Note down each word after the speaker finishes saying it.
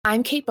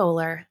I'm Kate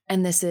Bowler,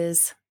 and this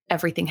is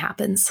Everything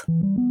Happens.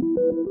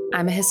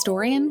 I'm a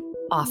historian,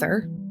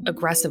 author,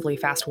 aggressively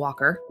fast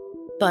walker,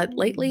 but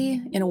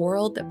lately, in a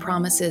world that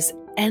promises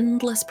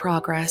endless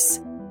progress,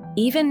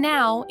 even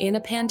now in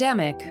a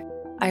pandemic,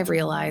 I've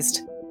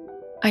realized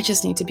I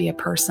just need to be a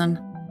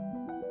person.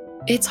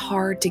 It's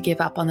hard to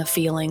give up on the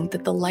feeling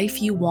that the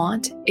life you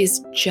want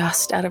is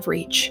just out of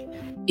reach,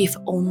 if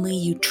only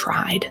you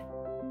tried.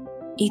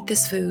 Eat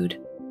this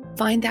food,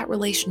 find that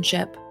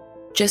relationship,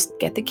 just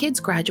get the kids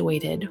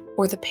graduated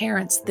or the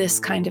parents this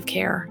kind of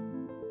care.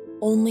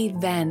 Only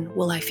then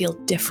will I feel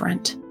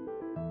different,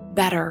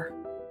 better,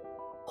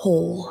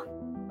 whole.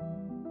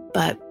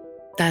 But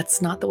that's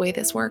not the way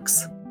this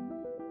works.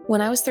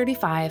 When I was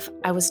 35,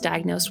 I was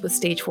diagnosed with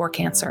stage 4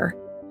 cancer.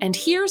 And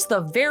here's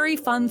the very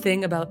fun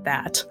thing about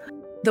that.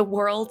 The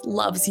world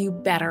loves you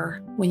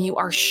better when you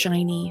are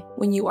shiny,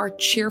 when you are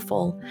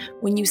cheerful,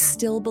 when you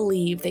still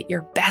believe that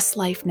your best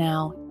life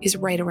now is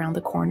right around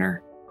the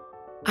corner.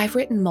 I've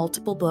written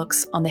multiple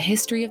books on the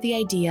history of the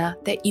idea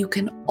that you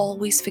can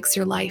always fix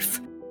your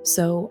life,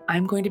 so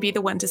I'm going to be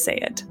the one to say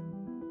it.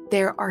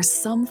 There are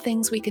some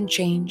things we can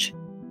change,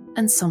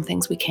 and some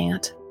things we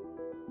can't.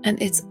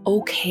 And it's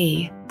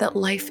okay that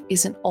life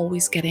isn't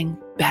always getting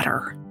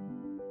better.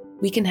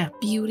 We can have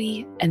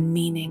beauty and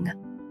meaning,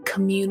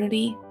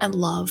 community and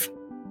love,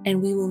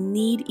 and we will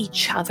need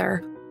each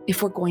other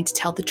if we're going to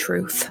tell the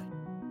truth.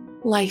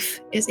 Life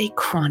is a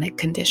chronic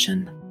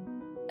condition,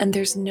 and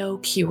there's no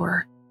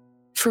cure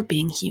for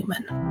being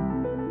human.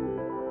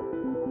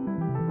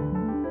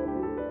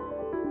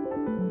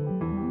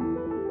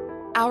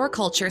 Our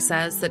culture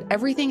says that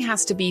everything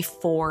has to be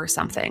for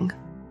something.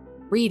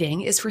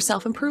 Reading is for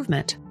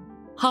self-improvement.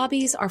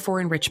 Hobbies are for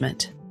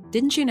enrichment.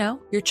 Didn't you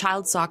know your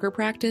child's soccer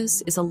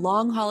practice is a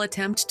long-haul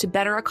attempt to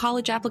better a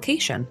college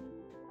application?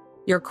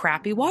 Your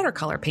crappy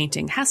watercolor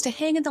painting has to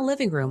hang in the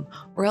living room,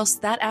 or else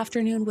that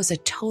afternoon was a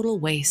total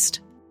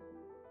waste.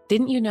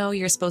 Didn't you know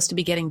you're supposed to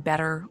be getting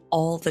better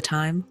all the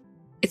time?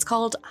 It's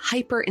called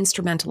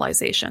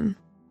hyper-instrumentalization,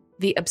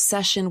 the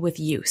obsession with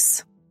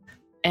use.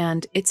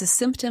 And it's a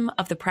symptom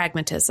of the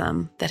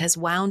pragmatism that has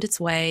wound its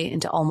way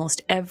into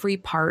almost every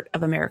part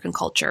of American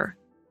culture.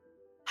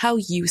 How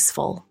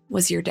useful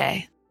was your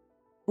day?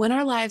 When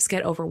our lives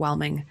get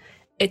overwhelming,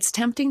 it's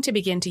tempting to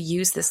begin to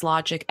use this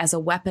logic as a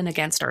weapon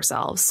against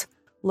ourselves.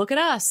 Look at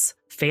us,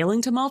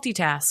 failing to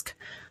multitask.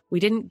 We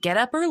didn't get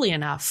up early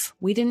enough.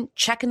 We didn't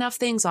check enough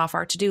things off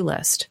our to-do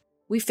list.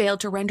 We failed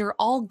to render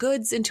all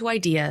goods into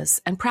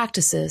ideas and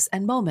practices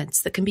and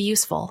moments that can be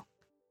useful.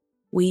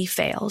 We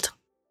failed.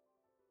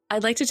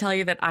 I'd like to tell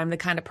you that I'm the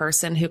kind of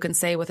person who can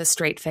say with a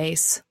straight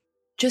face,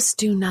 just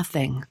do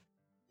nothing.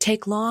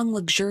 Take long,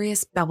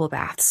 luxurious bubble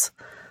baths.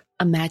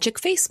 A magic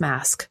face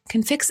mask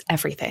can fix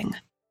everything.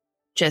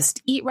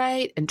 Just eat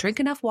right and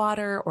drink enough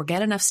water or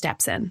get enough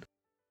steps in.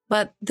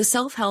 But the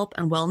self-help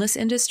and wellness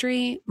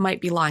industry might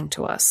be lying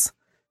to us.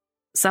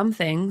 Some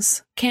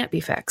things can't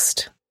be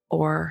fixed,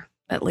 or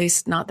at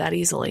least not that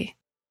easily.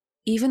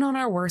 Even on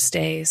our worst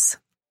days,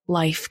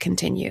 life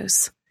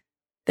continues.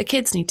 The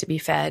kids need to be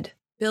fed,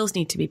 bills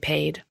need to be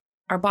paid,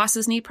 our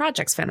bosses need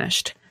projects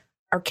finished,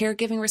 our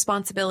caregiving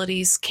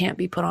responsibilities can't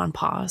be put on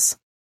pause.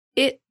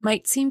 It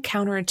might seem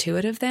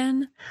counterintuitive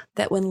then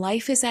that when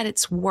life is at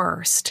its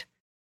worst,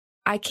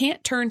 I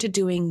can't turn to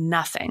doing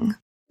nothing.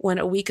 When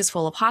a week is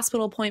full of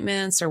hospital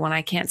appointments or when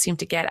I can't seem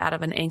to get out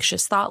of an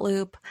anxious thought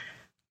loop,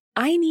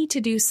 I need to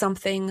do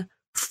something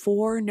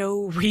for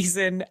no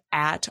reason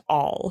at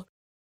all.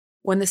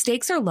 When the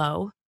stakes are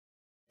low,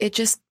 it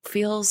just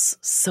feels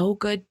so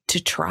good to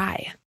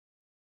try.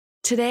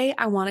 Today,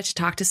 I wanted to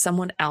talk to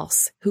someone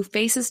else who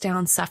faces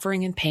down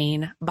suffering and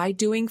pain by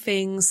doing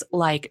things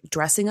like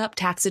dressing up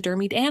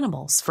taxidermied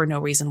animals for no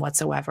reason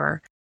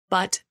whatsoever,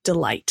 but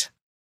delight.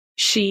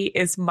 She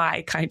is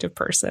my kind of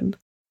person.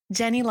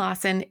 Jenny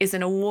Lawson is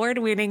an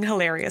award-winning,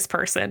 hilarious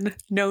person,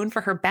 known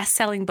for her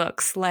best-selling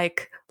books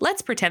like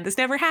Let's Pretend This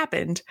Never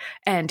Happened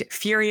and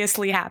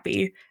Furiously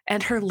Happy,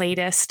 and her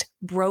latest,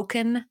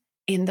 Broken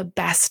in the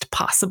Best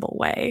Possible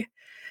Way.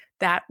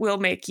 That will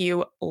make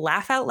you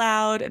laugh out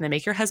loud and then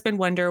make your husband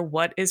wonder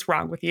what is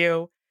wrong with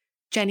you.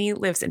 Jenny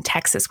lives in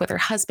Texas with her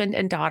husband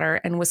and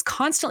daughter and was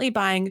constantly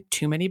buying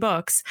too many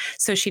books,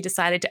 so she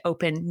decided to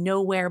open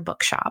Nowhere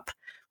Bookshop,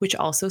 which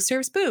also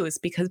serves booze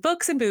because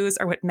books and booze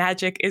are what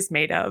magic is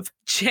made of.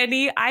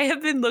 Jenny, I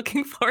have been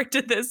looking forward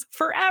to this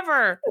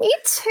forever. Me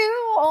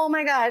too. Oh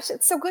my gosh.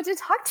 It's so good to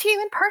talk to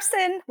you in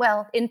person.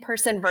 Well, in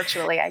person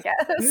virtually, I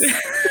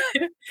guess.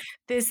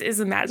 This is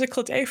a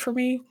magical day for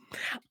me.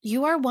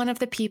 You are one of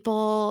the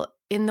people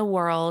in the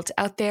world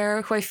out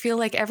there who I feel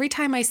like every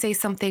time I say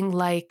something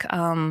like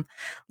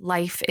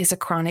life is a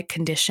chronic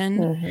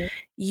condition,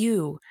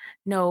 you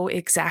know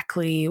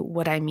exactly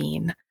what I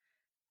mean.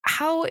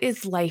 How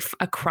is life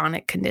a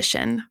chronic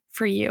condition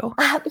for you?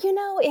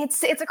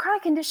 It's a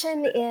chronic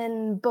condition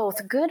in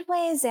both good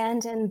ways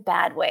and in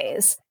bad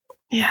ways.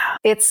 Yeah.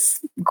 It's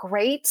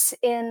great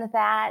in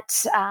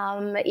that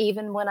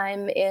even when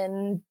I'm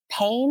in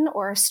pain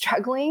or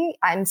struggling,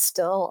 I'm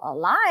still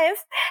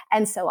alive.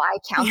 And so I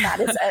count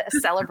that as a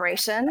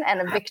celebration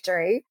and a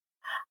victory.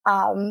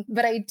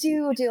 But I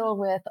do deal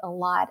with a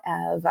lot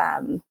of,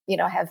 I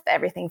have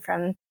everything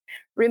from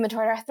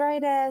rheumatoid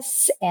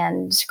arthritis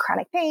and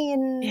chronic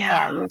pain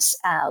and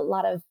a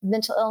lot of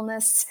mental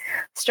illness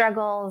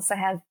struggles. I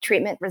have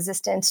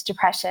treatment-resistant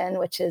depression,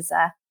 which is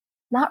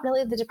not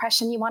really the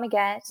depression you want to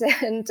get,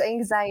 and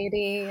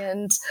anxiety,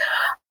 and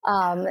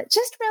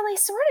just really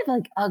sort of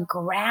like a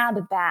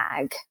grab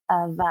bag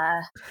of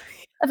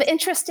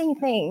interesting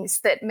things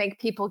that make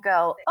people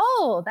go,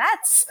 oh,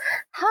 that's,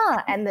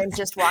 and then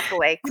just walk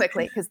away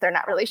quickly because they're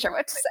not really sure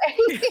what to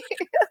say.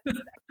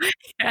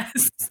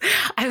 Yes.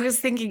 I was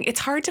thinking it's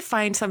hard to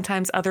find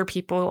sometimes other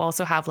people who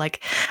also have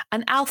like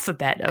an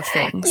alphabet of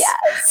things.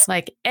 Yes.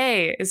 Like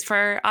A is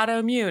for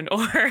autoimmune,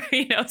 or,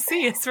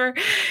 C is for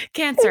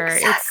cancer.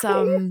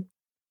 Exactly.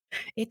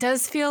 It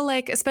does feel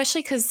like,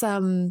 especially because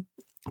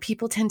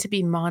people tend to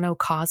be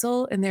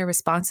monocausal in their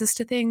responses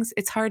to things.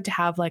 It's hard to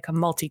have like a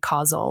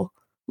multi-causal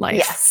life.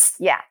 Yes.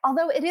 Yeah.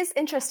 Although it is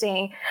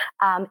interesting,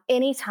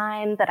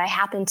 anytime that I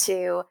happen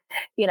to,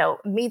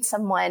 meet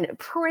someone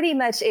pretty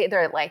much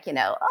either like,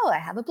 oh, I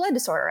have a blood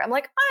disorder. I'm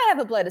like, I have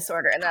a blood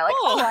disorder. And they're like,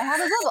 oh, I have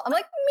a blah. I'm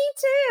like, me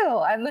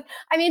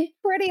too.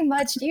 Pretty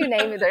much you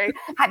name it.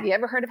 Have you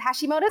ever heard of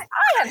Hashimoto's?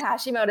 I have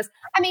Hashimoto's.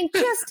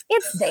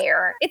 It's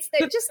there. It's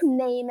there. Just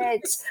name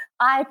it.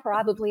 I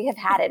probably have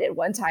had it at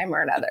one time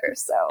or another.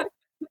 So.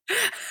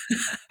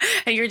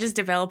 And you're just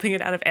developing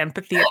it out of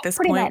empathy at this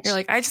point. Much. You're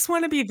like, I just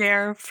want to be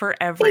there for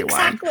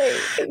everyone.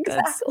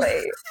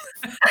 Exactly.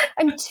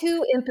 I'm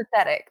too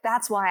empathetic.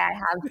 That's why I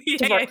have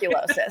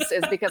tuberculosis,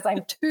 is because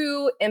I'm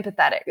too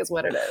empathetic is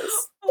what it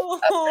is.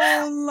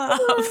 Oh,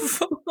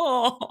 love.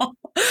 Oh,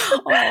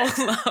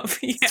 love.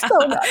 Yeah. So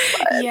not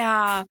fun.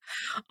 Yeah.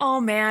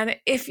 Oh, man.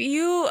 If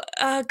you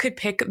could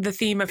pick the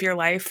theme of your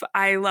life,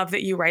 I love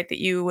that you write that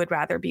you would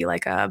rather be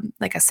like a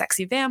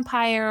sexy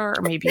vampire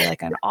or maybe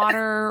like an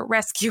otter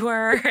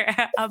rescuer.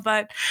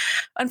 But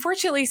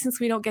unfortunately, since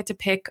we don't get to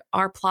pick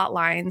our plot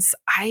lines,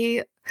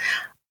 I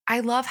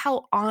love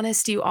how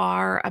honest you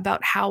are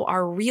about how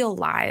our real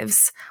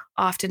lives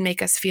often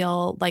make us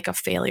feel like a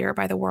failure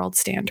by the world's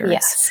standards.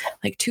 Yes.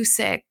 Like too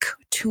sick,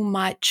 too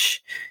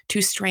much,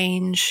 too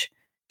strange,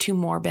 too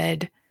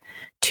morbid,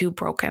 too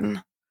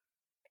broken.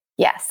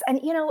 Yes. And,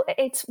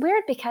 it's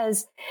weird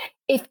because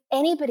if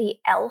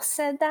anybody else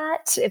said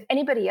that, if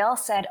anybody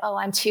else said, oh,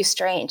 I'm too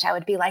strange, I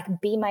would be like,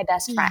 be my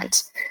best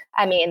friend.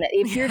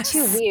 If you're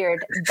too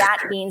weird,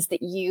 that means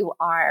that you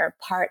are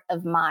part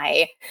of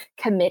my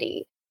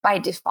committee by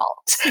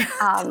default.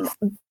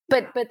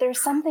 But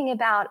there's something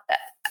about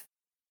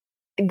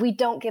we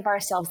don't give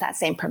ourselves that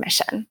same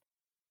permission.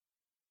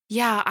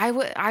 Yeah,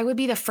 I would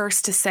be the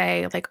first to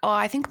say like, oh,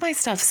 I think my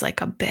stuff's like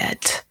a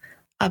bit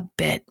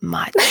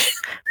much.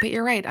 But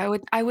you're right.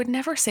 I would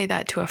never say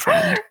that to a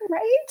friend.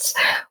 Right?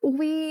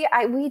 We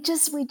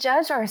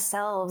judge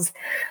ourselves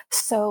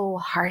so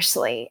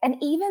harshly. And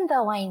even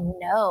though I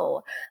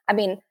know,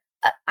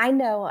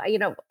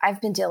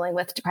 I've been dealing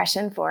with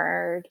depression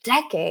for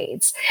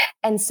decades.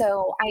 And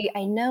so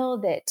I know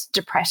that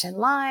depression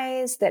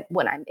lies, that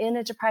when I'm in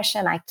a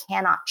depression, I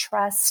cannot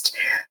trust,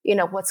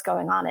 what's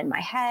going on in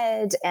my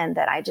head, and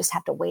that I just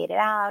have to wait it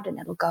out and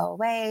it'll go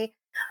away.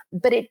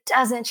 But it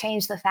doesn't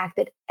change the fact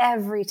that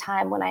every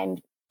time when I'm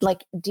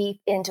like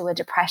deep into a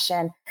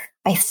depression,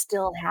 I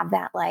still have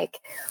that like,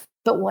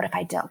 but what if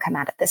I don't come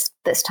out of this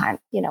time?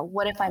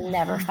 What if I'm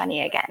never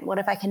funny again? What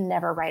if I can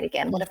never write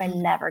again? What if I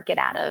never get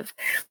out of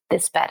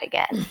this bed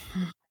again?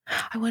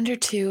 I wonder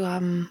too,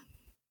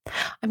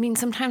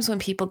 sometimes when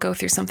people go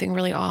through something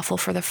really awful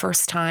for the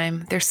first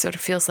time, there sort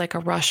of feels like a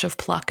rush of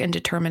pluck and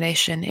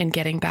determination in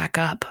getting back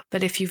up.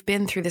 But if you've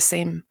been through the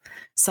same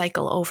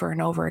cycle over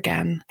and over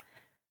again,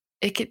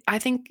 I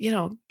think,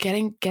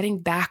 getting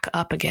back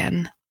up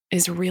again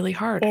is really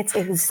hard. It's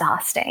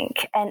exhausting.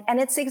 And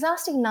it's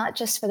exhausting not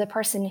just for the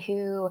person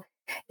who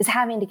is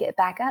having to get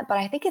back up, but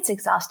I think it's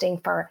exhausting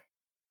for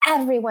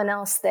everyone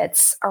else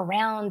that's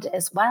around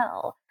as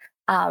well.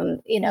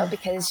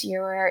 Because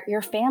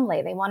your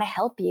family, they want to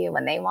help you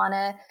and they want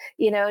to,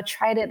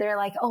 they're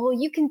like, oh,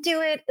 you can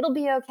do it. It'll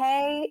be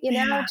okay.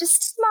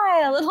 Just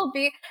smile. It'll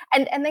be,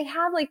 and they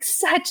have like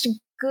such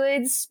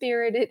good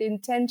spirited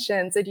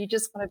intentions. And you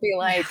just want to be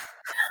like,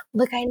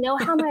 look, I know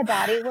how my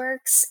body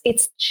works.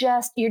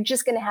 You're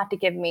just going to have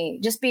to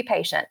just be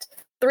patient.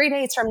 3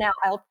 days from now,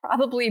 I'll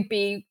probably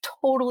be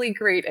totally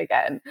great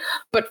again.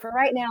 But for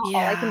right now, all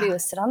I can do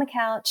is sit on the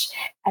couch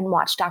and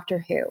watch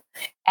Doctor Who.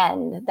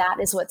 And that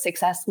is what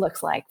success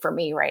looks like for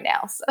me right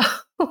now.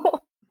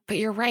 So. But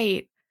you're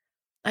right.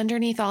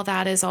 Underneath all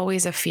that is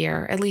always a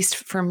fear, at least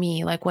for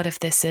me. Like, what if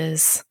this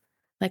is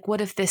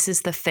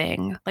the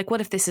thing? Like,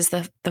 what if this is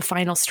the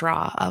final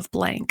straw of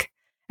blank?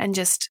 And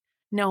just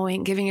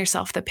giving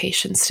yourself the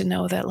patience to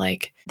know that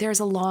like there's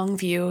a long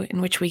view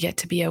in which we get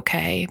to be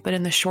okay, but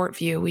in the short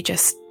view, we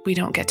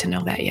don't get to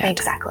know that yet.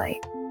 Exactly.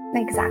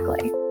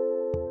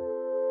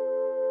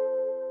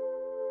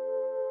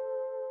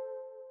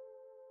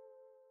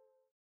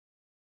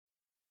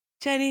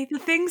 Jenny, the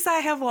things I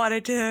have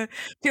wanted to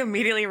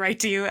immediately write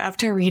to you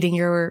after reading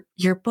your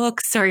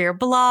books or your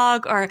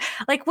blog, or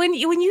like when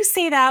you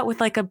say that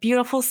with like a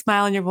beautiful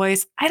smile in your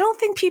voice, I don't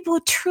think people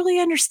truly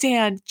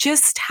understand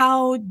just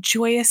how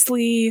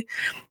joyously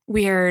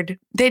weird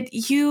that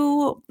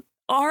you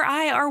or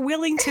I are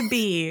willing to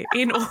be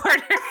in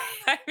order.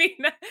 I mean,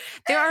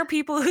 there are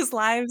people whose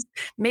lives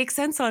make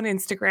sense on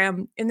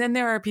Instagram, and then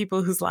there are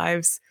people whose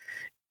lives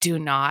do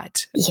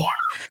not. Yeah.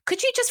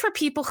 Could you, just for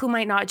people who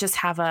might not just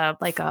have a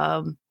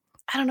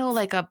I don't know,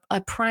 like a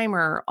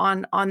primer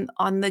on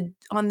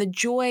the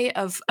joy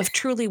of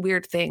truly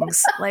weird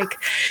things, like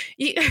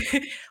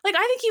like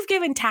I think you've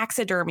given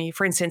taxidermy,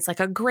 for instance, like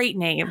a great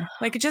name,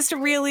 like just a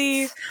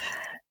really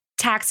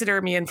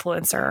taxidermy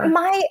influencer.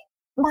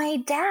 My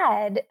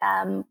dad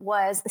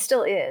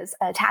still is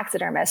a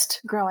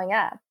taxidermist growing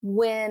up.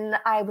 When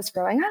I was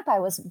growing up, I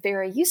was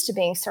very used to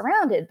being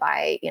surrounded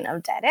by,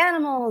 dead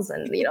animals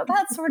and,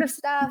 that sort of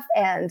stuff.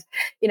 And,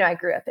 I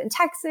grew up in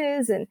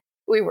Texas and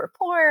we were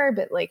poor,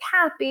 but like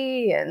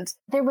happy. And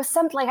there was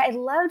something like, I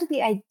loved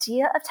the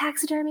idea of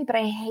taxidermy, but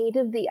I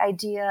hated the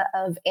idea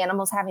of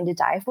animals having to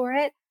die for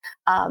it.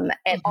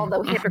 And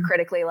although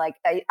hypocritically, like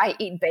I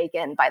eat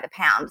bacon by the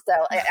pound, so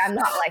I'm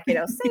not like,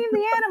 save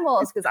the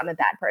animals because I'm a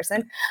bad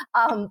person.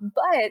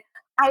 But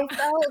I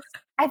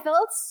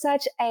felt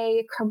such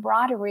a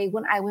camaraderie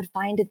when I would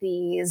find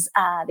these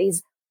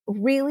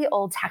really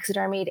old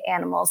taxidermied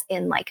animals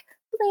in like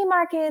flea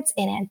markets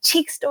and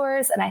antique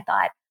stores. And I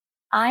thought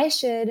I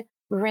should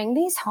bring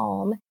these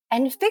home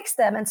and fix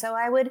them. And so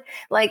I would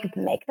like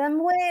make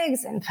them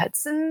wigs and put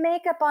some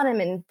makeup on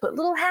them and put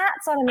little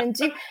hats on them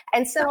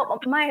and so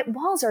my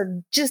walls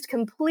are just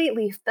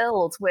completely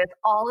filled with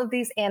all of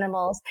these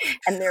animals,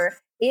 and they're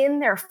in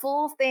their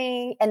full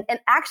thing. And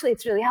actually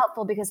it's really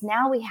helpful because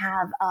now we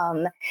have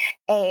I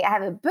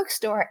have a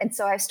bookstore. And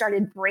so I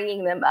started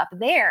bringing them up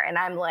there, and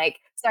I'm like,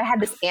 so I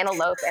had this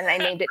antelope and I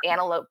named it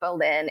Antelope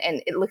Boleyn,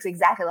 and it looks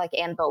exactly like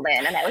Anne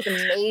Boleyn. And I like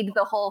made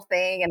the whole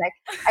thing, and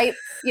I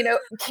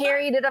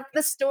carried it up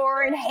the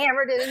store and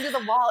hammered it into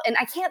the wall. And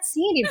I can't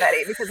see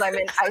anybody because I'm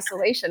in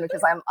isolation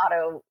because I'm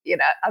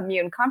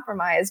immune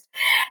compromised.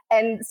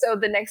 And so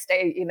the next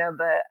day,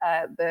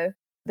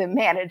 the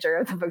manager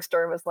of the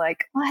bookstore was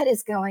like, what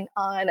is going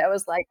on? I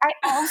was like, I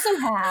also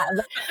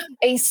have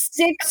a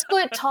 6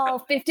 foot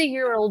tall,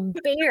 50-year-old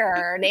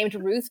bear named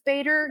Ruth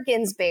Bader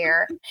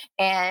Ginsburg.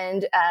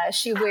 And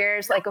she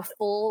wears like a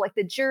full, like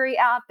the jury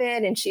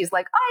outfit. And she's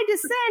like, I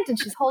dissent. And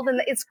she's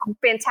holding it's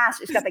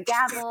fantastic. She's got the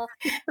gavel.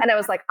 And I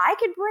was like, I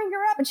could bring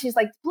her up. And she's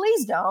like,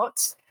 please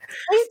don't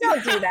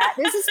do that.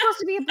 This is supposed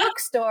to be a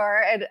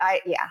bookstore. And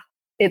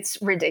it's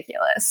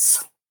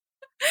ridiculous.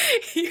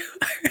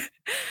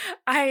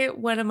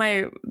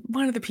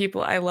 One of the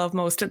people I love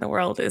most in the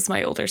world is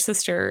my older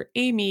sister,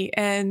 Amy.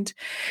 And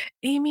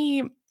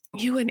Amy,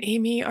 you and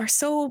Amy are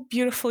so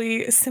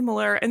beautifully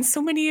similar. And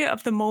so many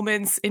of the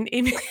moments in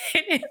Amy's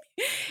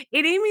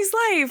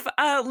life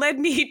led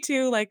me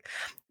to like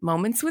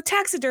moments with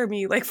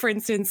taxidermy. Like, for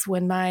instance,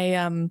 when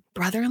my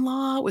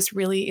brother-in-law was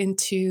really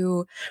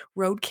into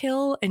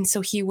roadkill. And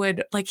so he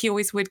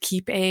always would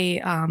keep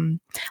a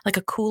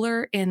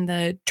cooler in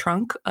the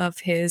trunk of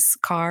his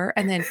car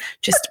and then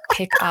just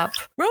pick up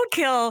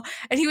roadkill.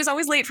 And he was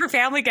always late for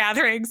family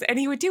gatherings, and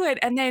he would do it.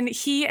 And then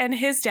he and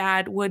his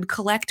dad would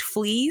collect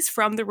fleas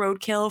from the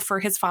roadkill for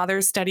his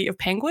father's study of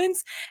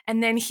penguins.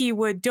 And then he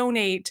would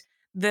donate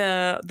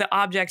the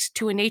object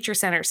to a nature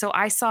center. So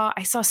I saw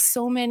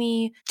so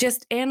many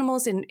just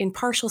animals in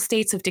partial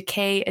states of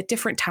decay at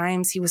different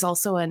times. He was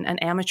also an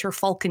amateur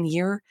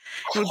falconer.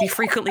 He would be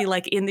frequently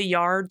like in the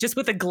yard just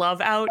with a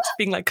glove out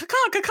being like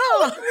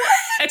caw.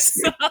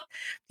 So,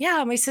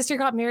 yeah, my sister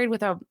got married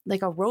with a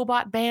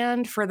robot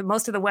band for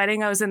most of the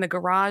wedding. I was in the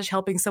garage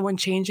helping someone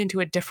change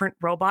into a different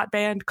robot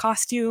band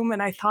costume,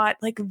 and I thought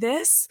like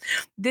this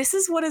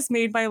is what has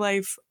made my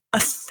life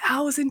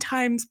 1,000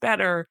 times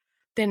better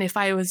than if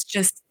I was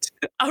just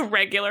a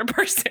regular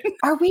person.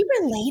 Are we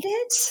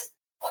related?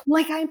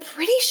 Like, I'm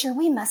pretty sure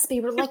we must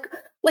be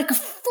like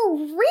for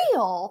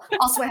real.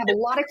 Also, I have a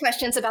lot of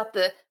questions about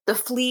the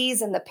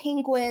fleas and the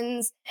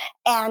penguins.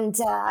 And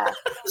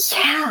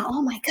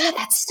oh my God,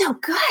 that's so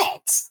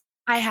good.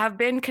 I have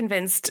been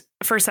convinced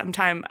for some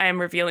time, I am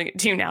revealing it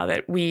to you now,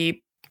 that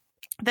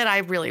I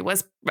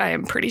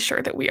am pretty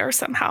sure that we are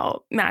somehow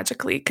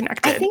magically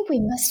connected. I think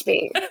we must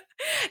be.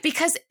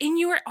 Because in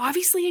your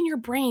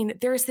brain,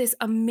 there's this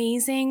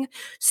amazing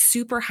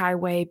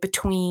superhighway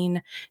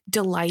between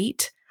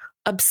delight,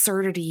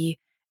 absurdity,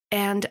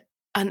 and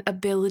an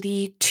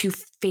ability to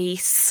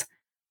face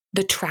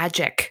the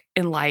tragic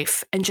in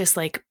life and just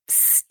like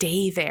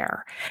stay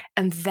there.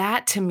 And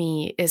that to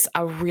me is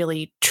a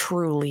really,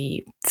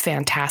 truly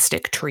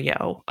fantastic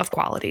trio of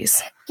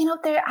qualities.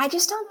 I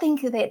just don't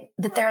think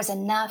that there's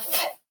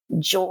enough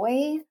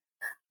joy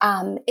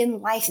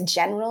in life in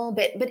general,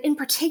 but in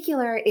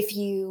particular, if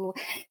you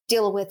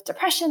deal with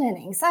depression and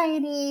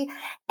anxiety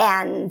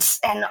and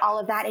all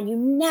of that, and you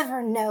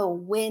never know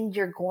when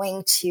you're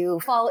going to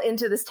fall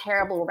into this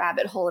terrible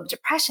rabbit hole of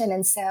depression.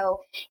 And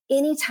so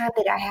anytime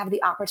that I have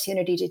the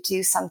opportunity to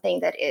do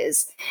something that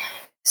is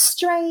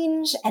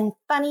strange and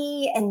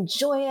funny and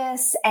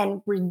joyous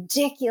and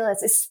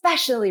ridiculous,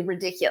 especially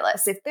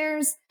ridiculous.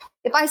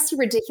 If I see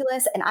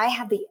ridiculous and I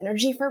have the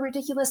energy for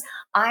ridiculous,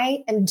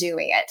 I am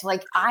doing it.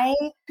 Like I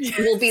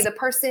will be the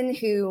person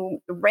who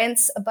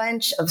rents a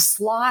bunch of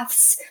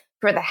sloths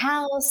for the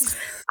house.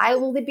 I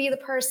will be the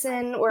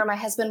person where my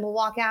husband will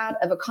walk out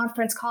of a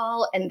conference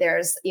call and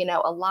there's,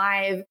 a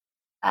live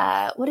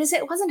what is it?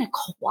 It wasn't a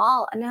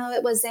koala. No,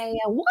 it was a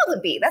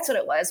wallaby. That's what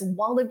it was.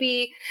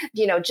 Wallaby,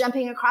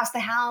 jumping across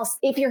the house.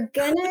 If you're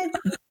gonna,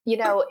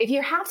 if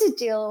you have to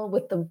deal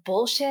with the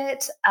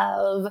bullshit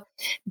of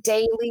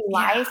daily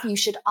life, you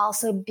should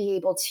also be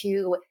able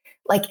to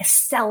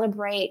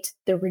celebrate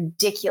the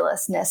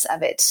ridiculousness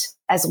of it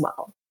as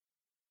well.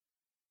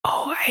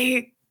 Oh,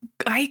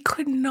 I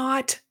could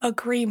not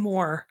agree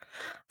more.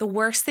 The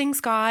worst things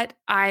got,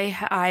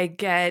 I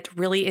get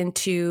really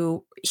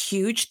into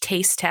huge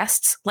taste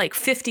tests, like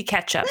 50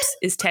 ketchups.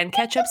 Is 10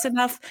 ketchups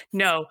enough?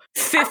 No,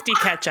 50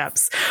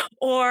 ketchups.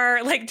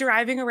 Or like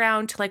driving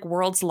around to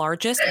world's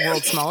largest,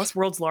 world's smallest,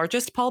 world's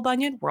largest Paul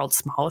Bunyan, world's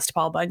smallest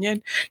Paul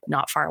Bunyan,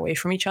 not far away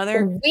from each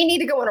other. We need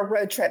to go on a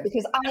road trip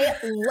because I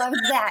love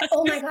that.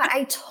 Oh my God,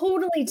 I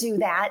totally do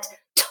that.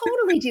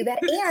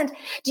 And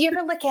do you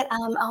ever look at,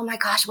 oh my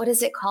gosh, what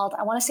is it called?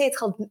 I want to say it's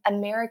called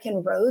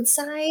American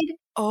Roadside.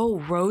 Oh,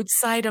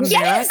 Roadside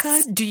America?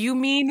 Yes! Do you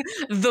mean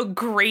the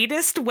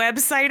greatest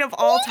website of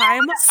all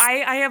time?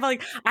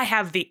 I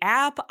have the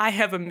app. I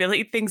have a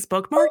million things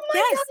bookmarked. Oh my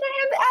God, I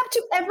have the app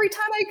too. Every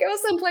time I go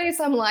someplace,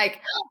 I'm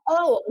like,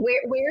 oh,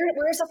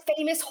 where's a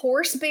famous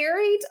horse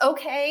buried?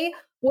 Okay.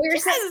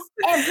 Where's that?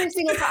 Every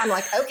single time I'm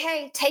like,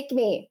 okay, take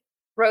me,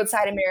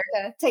 Roadside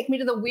America. Take me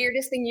to the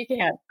weirdest thing you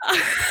can.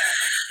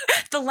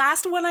 The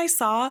last one I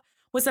saw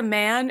was a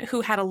man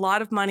who had a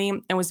lot of money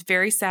and was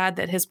very sad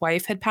that his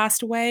wife had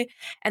passed away.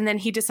 And then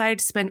he decided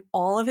to spend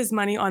all of his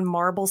money on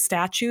marble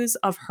statues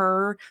of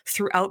her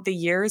throughout the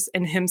years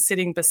and him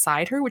sitting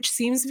beside her, which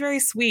seems very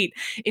sweet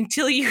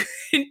until you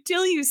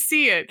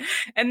see it.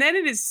 And then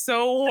it is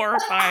so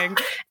horrifying.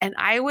 And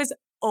I was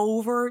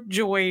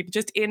overjoyed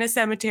just in a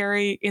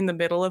cemetery in the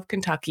middle of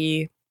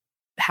Kentucky.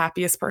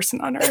 Happiest person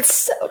on earth.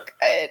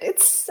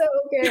 It's so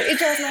good. It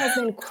drives my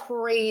husband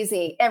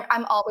crazy.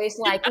 I'm always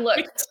like,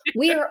 look,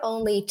 we are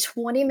only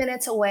 20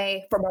 minutes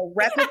away from a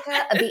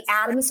replica of the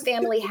Addams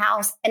family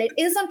house, and it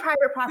is on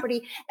private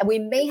property, and we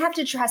may have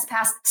to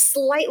trespass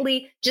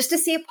slightly just to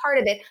see a part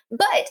of it,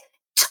 but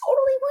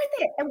totally worth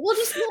it. And we'll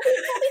be nice,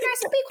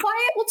 we'll be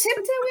quiet, we'll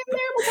tiptoe in there,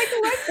 we'll take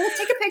a look, we'll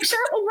take a picture,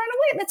 we'll run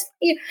away. That's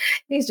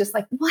he's just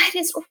like, what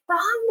is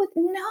wrong with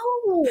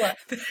no?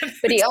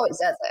 But he always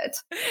does it.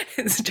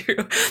 It's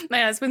true.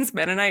 My husband's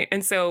Mennonite,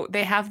 and so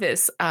they have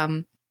this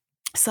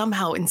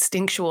somehow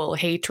instinctual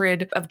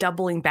hatred of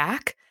doubling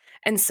back.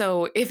 And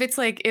so if it's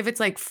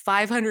like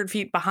 500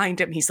 feet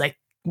behind him, he's like,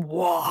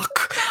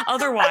 walk.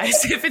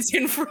 Otherwise, if it's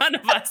in front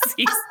of us,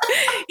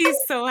 he's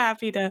so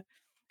happy to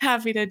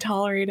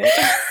tolerate it.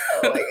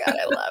 Oh my God,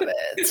 I love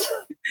it.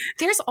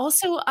 There's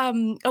also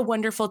a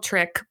wonderful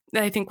trick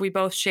that I think we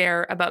both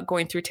share about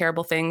going through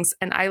terrible things.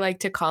 And I like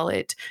to call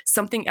it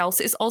something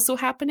else is also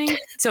happening.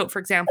 So for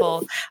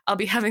example, I'll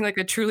be having like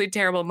a truly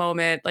terrible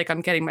moment, like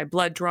I'm getting my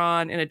blood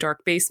drawn in a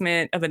dark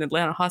basement of an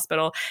Atlanta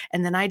hospital.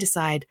 And then I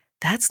decide,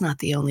 that's not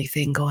the only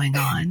thing going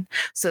on.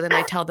 So then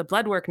I tell the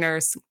blood work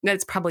nurse that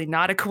it's probably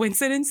not a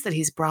coincidence that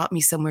he's brought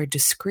me somewhere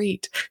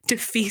discreet to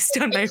feast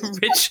on my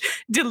rich,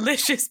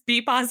 delicious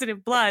B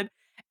positive blood.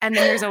 And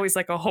then there's always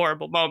like a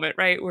horrible moment,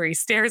 right? Where he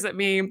stares at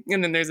me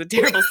and then there's a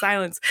terrible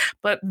silence.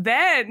 But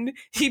then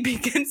he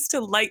begins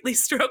to lightly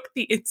stroke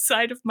the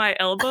inside of my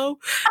elbow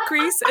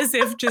crease as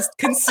if just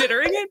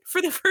considering it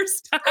for the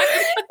first time.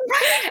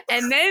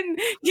 And then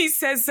he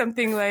says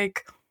something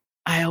like,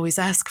 I always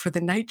ask for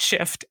the night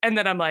shift. And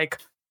then I'm like,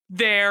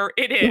 there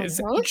it is.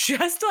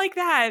 Just like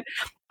that.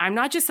 I'm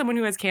not just someone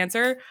who has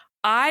cancer.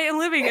 I am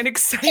living an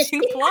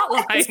exciting plot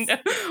line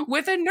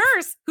with a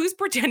nurse who's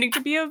pretending to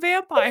be a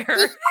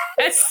vampire.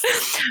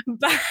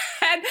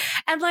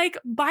 And like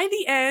by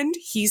the end,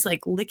 he's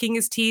like licking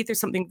his teeth or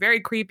something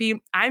very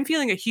creepy. I'm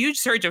feeling a huge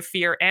surge of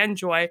fear and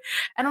joy.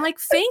 And I'm like,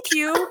 thank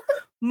you.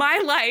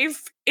 My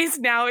life is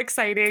now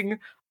exciting.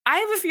 I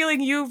have a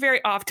feeling you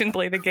very often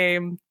play the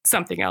game.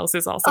 Something else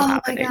is also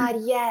happening. Oh my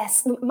God,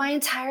 yes. My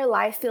entire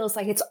life feels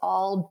like it's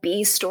all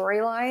B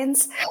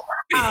storylines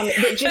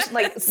that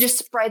just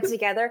spread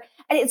together.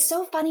 And it's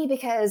so funny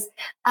because,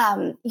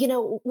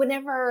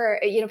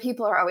 whenever,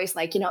 people are always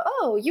like,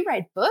 oh, you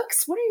write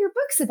books? What are your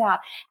books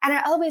about? And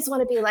I always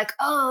want to be like,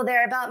 oh,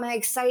 they're about my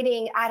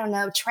exciting, I don't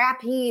know,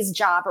 trapeze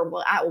job or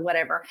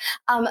whatever.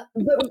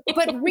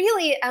 But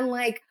really, I'm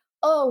like,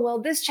 oh, well,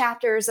 this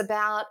chapter is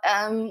about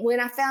when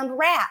I found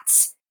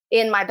rats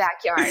in my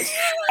backyard.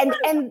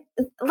 And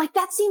like,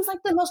 that seems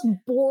like the most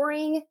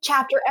boring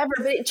chapter ever,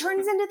 but it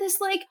turns into this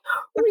like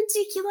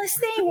ridiculous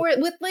thing where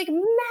with like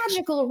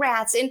magical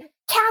rats and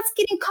cats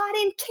getting caught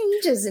in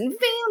cages and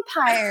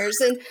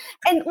vampires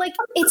and like,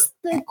 it's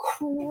the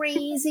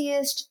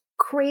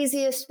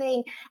craziest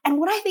thing. And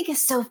what I think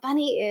is so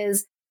funny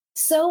is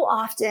so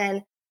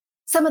often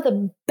some of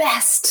the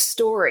best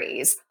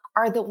stories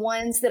are the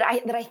ones that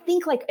I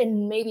think like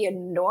in maybe a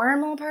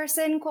normal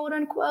person, quote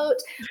unquote,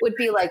 would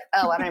be like,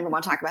 oh, I don't even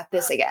want to talk about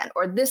this again,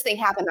 or this thing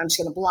happened, I'm just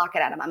going to block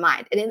it out of my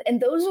mind.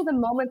 And those are the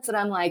moments that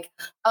I'm like,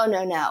 oh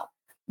no,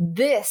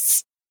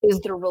 this is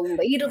the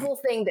relatable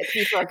thing that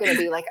people are going to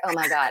be like, oh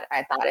my God,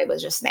 I thought it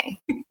was just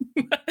me.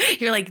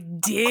 You're like,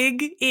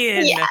 dig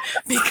in, yes.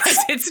 because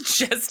it's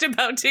just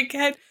about to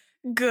get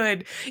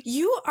good.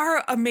 You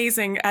are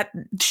amazing at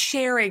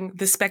sharing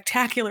the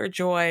spectacular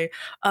joy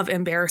of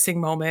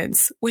embarrassing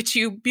moments, which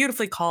you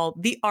beautifully call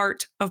the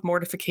art of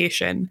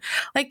mortification.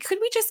 Like, could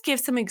we just give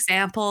some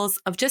examples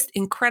of just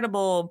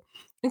incredible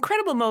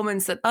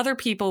moments that other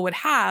people would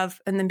have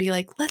and then be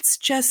like, let's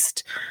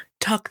just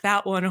tuck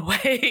that one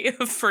away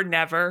for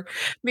never.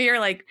 But you're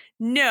like,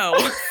 no,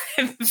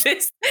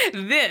 this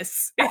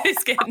is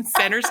getting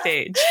center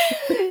stage.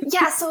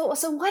 Yeah. So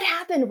what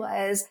happened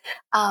was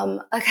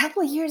a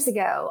couple of years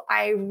ago,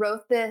 I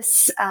wrote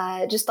this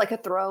just like a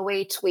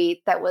throwaway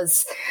tweet that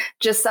was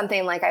just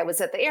something like, I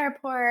was at the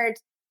airport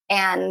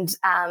and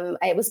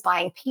I was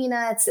buying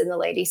peanuts, and the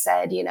lady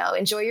said,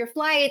 enjoy your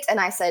flight.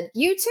 And I said,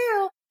 you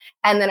too.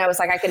 And then I was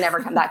like, I could never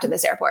come back to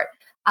this airport.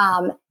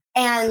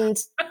 And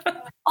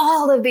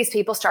all of these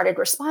people started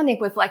responding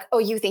with like, oh,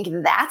 you think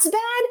that's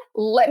bad?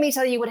 Let me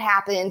tell you what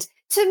happened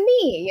to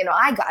me.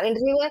 I got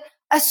into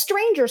a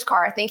stranger's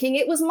car thinking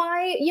it was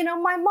my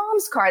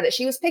mom's car that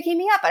she was picking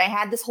me up. And I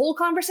had this whole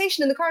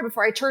conversation in the car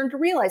before I turned to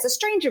realize a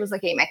stranger was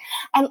looking at me.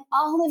 And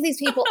all of these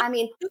people, I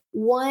mean,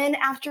 one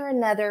after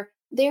another,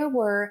 there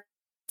were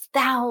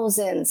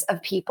thousands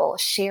of people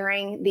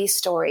sharing these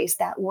stories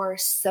that were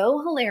so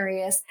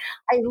hilarious.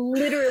 I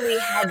literally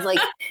had like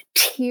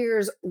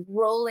tears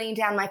rolling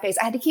down my face.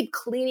 I had to keep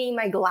cleaning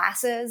my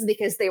glasses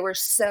because they were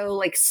so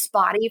like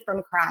spotty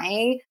from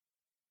crying.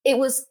 It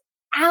was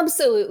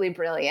absolutely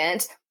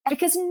brilliant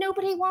because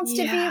nobody wants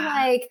to be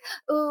like,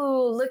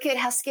 oh, look at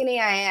how skinny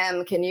I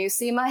am. Can you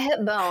see my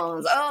hip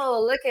bones?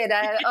 Oh, look at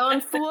I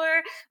own 4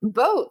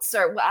 boats,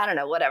 or I don't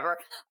know, whatever.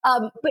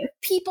 But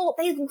people,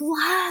 they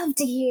love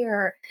to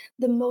hear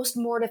the most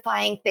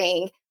mortifying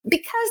thing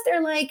because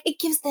they're like, it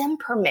gives them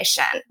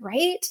permission,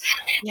 right?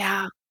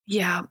 Yeah.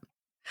 Yeah.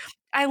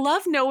 I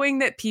love knowing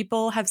that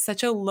people have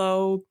such a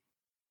low,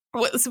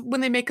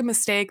 when they make a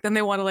mistake, then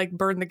they want to like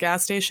burn the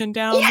gas station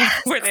down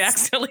where they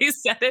accidentally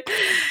said it.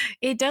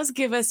 It does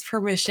give us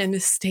permission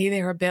to stay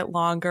there a bit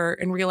longer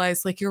and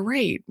realize, like, you're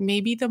right.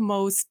 Maybe the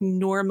most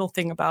normal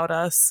thing about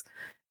us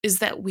is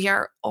that we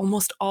are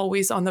almost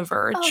always on the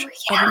verge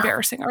of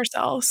embarrassing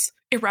ourselves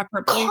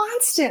irreparably.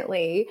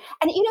 Constantly.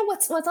 And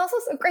what's also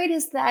so great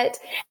is that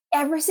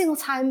every single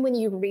time when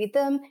you read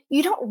them,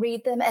 you don't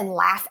read them and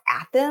laugh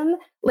at them.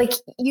 Like,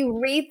 you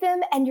read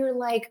them and you're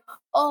like,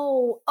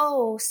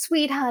 oh,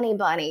 sweet honey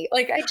bunny.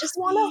 Like, I just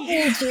want to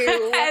hold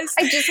you. Yes.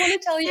 I just want to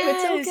tell you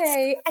it's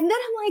okay. And then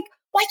I'm like,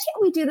 why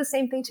can't we do the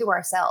same thing to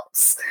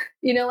ourselves?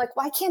 Like,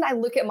 why can't I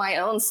look at my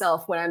own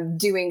self when I'm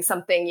doing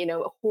something,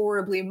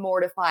 horribly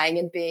mortifying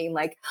and being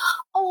like,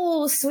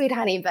 oh, sweet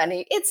honey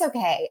bunny, it's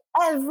okay.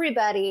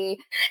 Everybody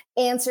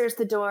answers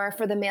the door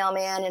for the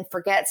mailman and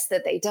forgets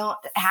that they don't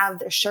have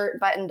their shirt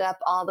buttoned up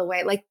all the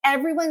way. Like,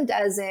 everyone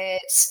does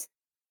it.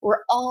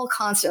 We're all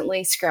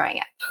constantly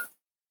screwing up.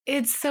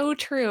 It's so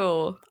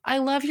true. I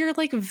love your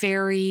like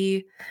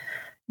very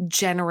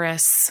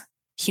generous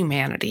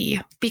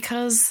humanity,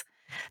 because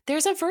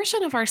there's a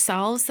version of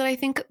ourselves that I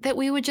think that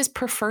we would just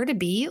prefer to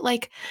be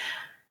like,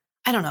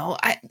 I don't know.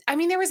 I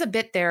mean, there was a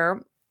bit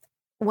there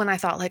when I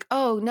thought like,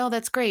 oh no,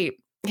 that's great.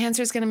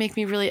 Cancer is going to make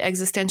me really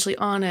existentially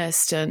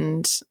honest,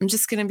 and I'm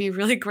just going to be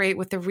really great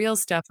with the real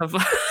stuff of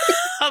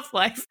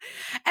life.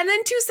 And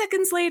then 2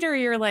 seconds later,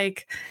 you're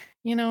like,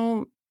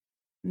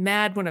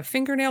 mad when a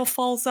fingernail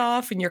falls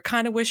off, and you're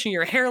kind of wishing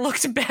your hair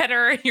looked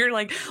better, and you're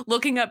like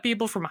looking at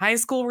people from high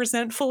school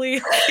resentfully.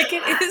 Like,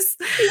 it is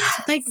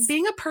like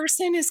being a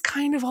person is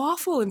kind of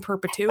awful in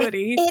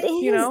perpetuity. It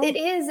is. It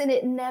is, and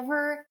it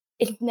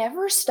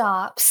never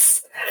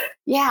stops.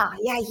 Yeah.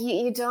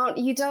 You don't.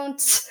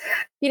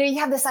 You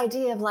have this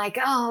idea of like,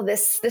 oh,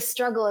 this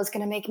struggle is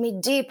going to make me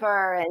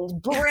deeper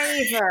and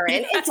braver,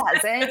 and it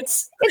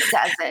doesn't. It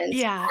doesn't.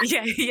 Yeah.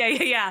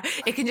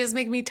 It can just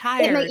make me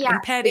tired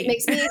and petty. It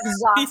makes me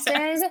exhausted.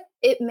 Yes.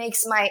 It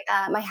makes my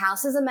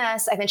house is a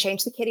mess. I haven't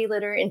changed the kitty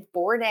litter in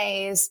 4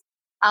 days.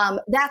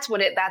 That's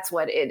what it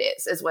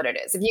is what it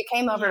is. If you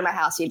came over to my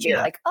house, you'd be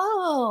like,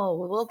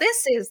 oh, well,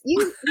 this is,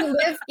 you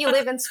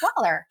live in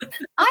squalor.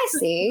 I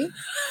see.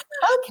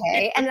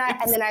 Okay. And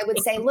then I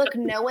would say, look,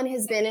 no one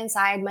has been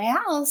inside my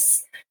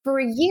house for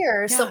a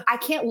year, so I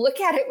can't look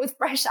at it with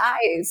fresh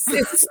eyes.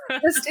 It's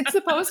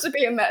supposed to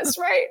be a mess,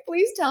 right?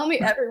 Please tell me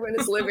everyone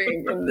is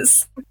living in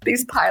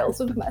these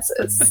piles of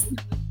messes.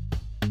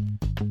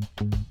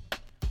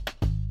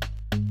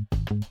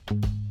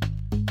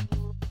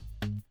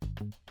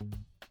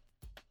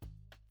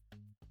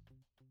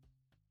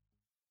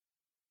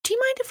 Do you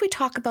mind if we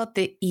talk about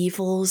the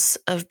evils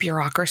of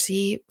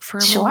bureaucracy for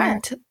a Sure.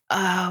 moment?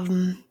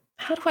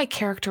 How do I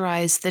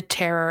characterize the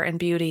terror and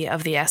beauty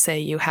of the essay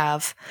you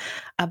have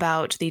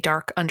about the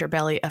dark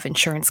underbelly of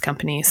insurance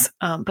companies?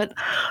 But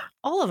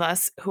all of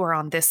us who are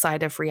on this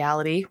side of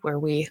reality, where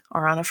we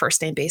are on a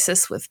first name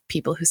basis with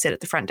people who sit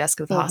at the front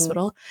desk of the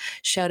hospital,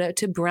 shout out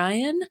to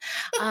Brian.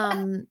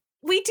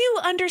 We do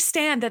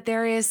understand that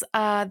there is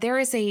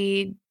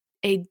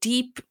a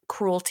deep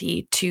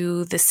cruelty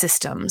to the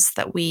systems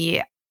that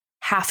we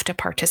have to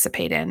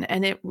participate in,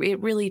 and it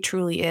really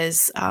truly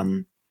is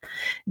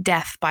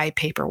death by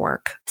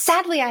paperwork.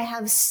 Sadly, I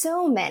have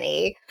so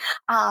many.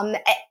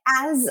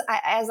 As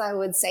I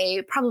would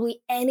say,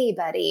 probably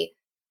anybody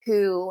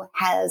who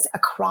has a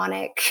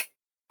chronic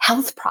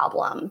health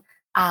problem,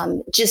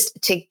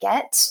 just to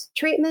get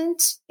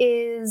treatment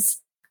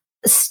is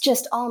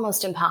just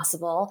almost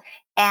impossible.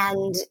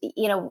 And,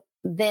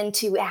 then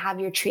to have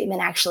your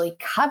treatment actually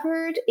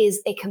covered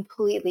is a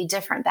completely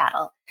different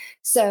battle.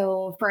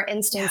 So, for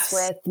instance,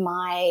 with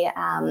my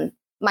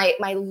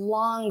my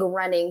long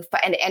running,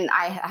 and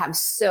I have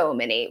so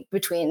many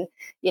between,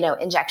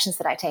 injections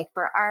that I take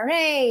for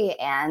RA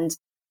and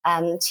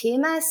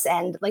TMS,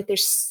 and like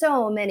there's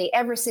so many,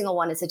 every single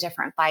one is a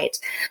different fight.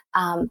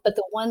 But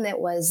the one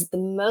that was the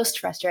most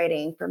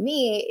frustrating for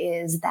me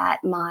is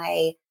that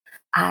my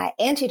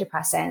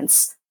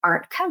antidepressants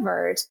aren't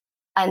covered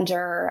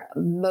under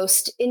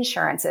most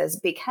insurances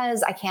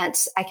because I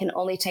can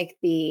only take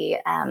the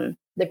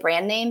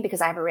brand name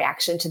because I have a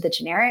reaction to the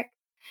generic.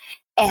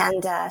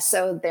 And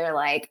so they're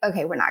like,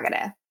 okay, we're not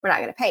gonna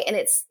pay. And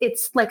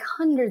it's like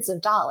hundreds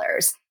of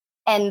dollars.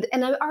 And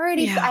I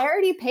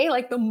already pay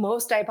like the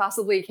most I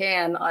possibly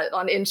can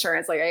on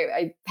insurance. Like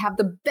I have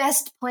the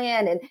best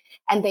plan,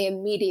 and they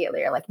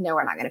immediately are like, no,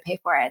 we're not going to pay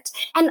for it.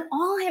 And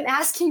all I'm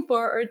asking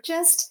for are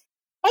just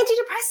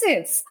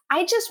antidepressants.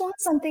 I just want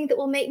something that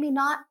will make me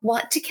not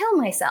want to kill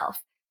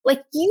myself.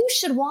 Like, you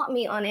should want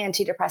me on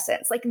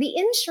antidepressants. Like, the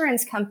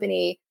insurance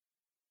company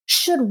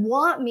should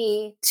want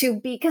me to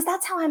be, because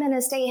that's how I'm going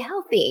to stay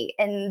healthy.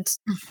 And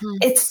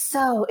it's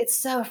so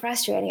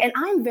frustrating. And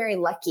I'm very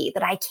lucky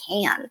that I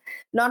can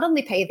not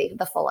only pay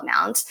the full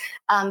amount,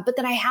 but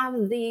that I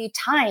have the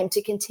time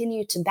to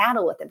continue to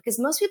battle with it, because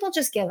most people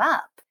just give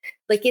up.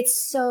 Like, it's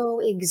so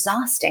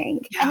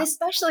exhausting. Yeah. And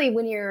especially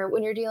when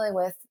you're dealing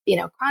with,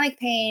 chronic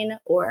pain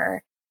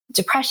or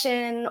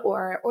depression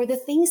or the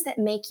things that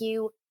make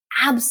you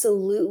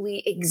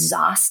absolutely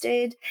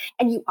exhausted,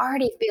 and you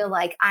already feel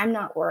like, I'm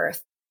not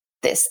worth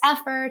this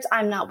effort.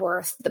 I'm not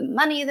worth the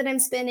money that I'm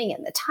spending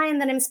and the time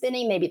that I'm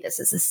spending. Maybe this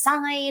is a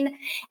sign.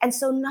 And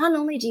so not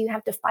only do you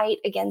have to fight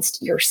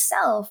against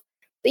yourself,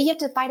 but you have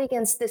to fight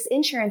against this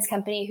insurance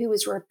company who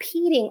is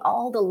repeating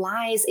all the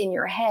lies in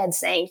your head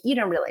saying, you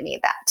don't really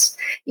need that.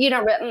 You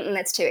don't,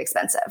 it's too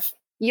expensive.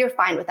 You're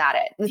fine without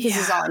it. This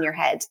is all in your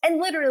head. And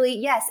literally,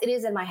 yes, it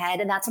is in my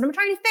head. And that's what I'm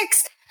trying to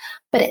fix.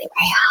 But anyway.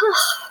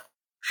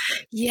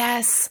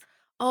 Yes.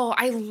 Oh,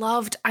 I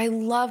loved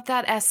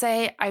that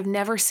essay. I've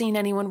never seen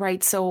anyone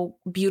write so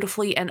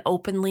beautifully and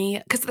openly,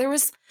 because there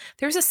was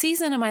a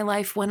season in my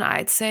life when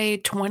I'd say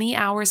 20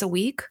 hours a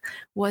week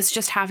was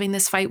just having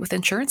this fight with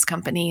insurance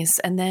companies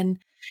and then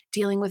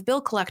dealing with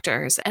bill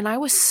collectors. And I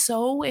was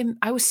so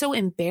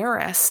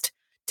embarrassed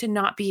to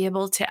not be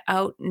able to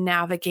out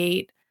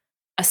navigate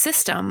a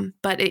system.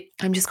 But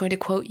I'm just going to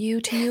quote you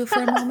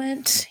for a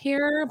moment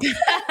here.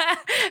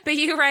 But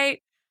you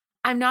write,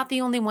 I'm not the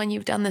only one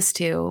you've done this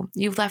to.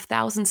 You've left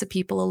thousands of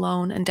people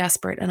alone and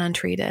desperate and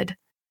untreated.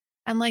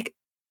 And like,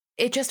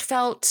 it just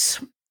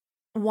felt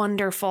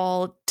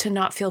wonderful to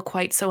not feel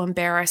quite so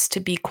embarrassed, to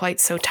be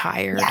quite so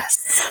tired.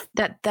 Yes.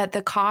 That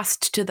the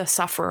cost to the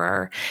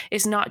sufferer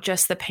is not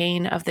just the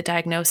pain of the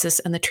diagnosis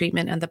and the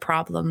treatment and the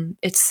problem.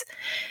 It's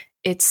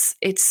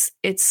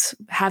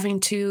having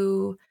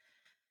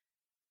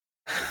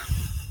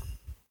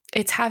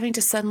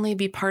to suddenly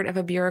be part of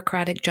a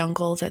bureaucratic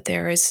jungle that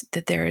there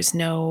is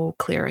no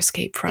clear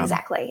escape from.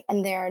 Exactly.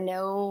 And there are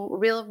no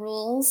real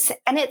rules.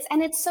 And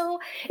it's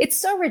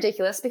so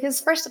ridiculous,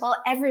 because first of all,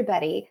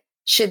 everybody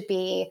should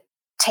be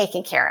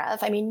taken care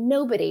of. I mean,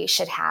 nobody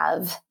should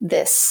have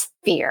this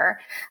fear,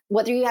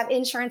 whether you have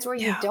insurance or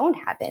you don't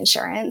have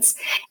insurance.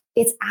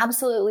 It's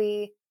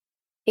absolutely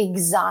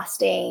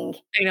exhausting.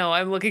 I know.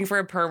 I'm looking for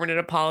a permanent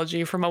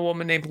apology from a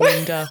woman named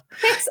Linda.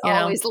 It's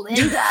always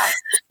Linda.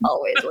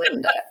 Always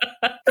Linda.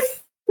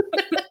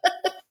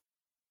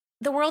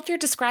 The world you're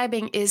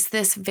describing is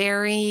it's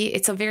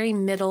a very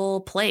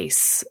middle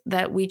place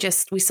that we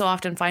so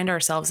often find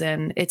ourselves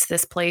in. It's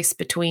this place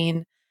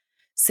between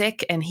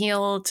sick and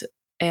healed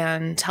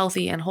and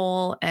healthy and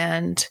whole,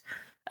 and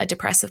a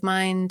depressive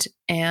mind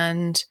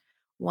and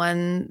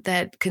one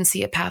that can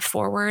see a path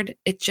forward.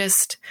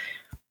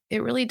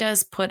 It really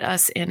does put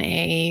us in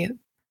a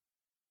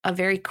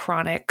very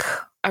chronic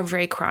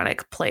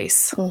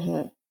place.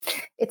 Mm-hmm.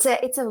 It's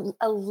a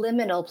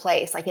liminal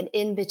place, like an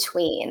in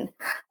between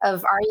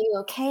of, are you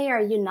okay?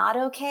 Are you not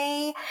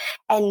okay?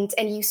 And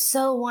you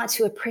so want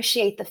to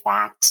appreciate the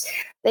fact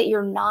that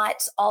you're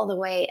not all the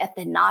way at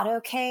the not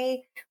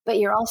okay, but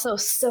you're also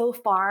so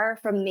far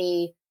from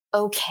the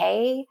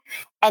okay.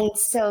 And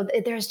so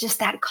there's just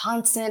that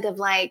constant of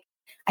like,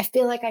 I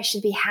feel like I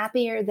should be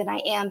happier than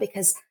I am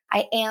because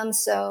I am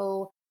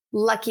so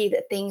lucky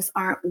that things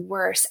aren't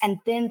worse. And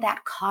then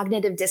that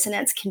cognitive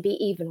dissonance can be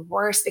even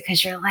worse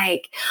because you're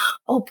like,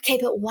 okay,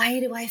 but why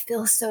do I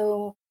feel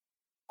so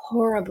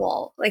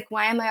horrible? Like,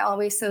 why am I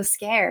always so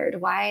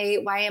scared? Why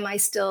am I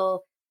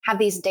still have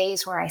these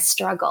days where I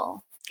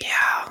struggle? Yeah.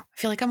 I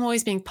feel like I'm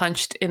always being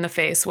punched in the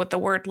face with the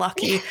word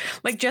lucky.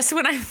 Like just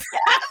when I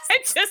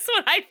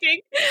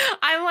think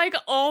I'm like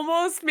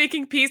almost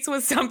making peace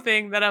with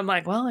something that I'm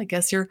like, well, I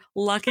guess you're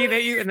lucky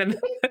that you, and then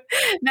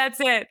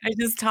that's it. I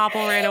just topple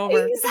right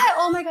over.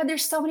 Oh my God.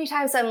 There's so many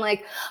times I'm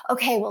like,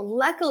 okay, well,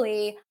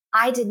 luckily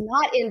I did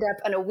not end up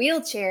in a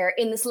wheelchair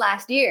in this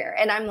last year.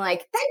 And I'm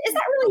like, is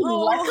that really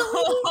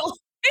luckily?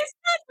 Is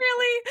that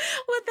really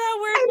what that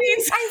word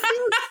means? I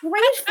feel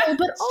grateful,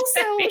 but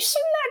also shouldn't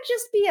that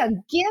just be a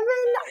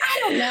given? I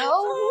don't know.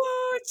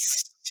 Oh,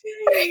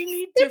 you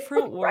need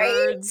different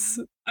words.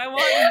 I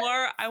want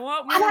more.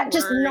 How about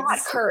just not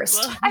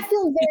cursed? I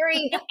feel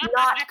very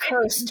not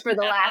cursed for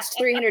the last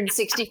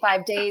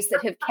 365 days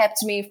that have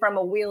kept me from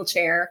a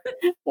wheelchair.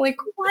 Like,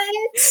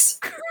 what?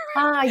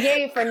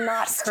 Yay for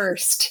not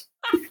cursed.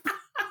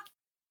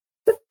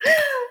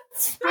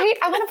 Right?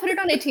 I want to put it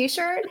on a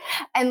t-shirt.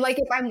 And like,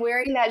 if I'm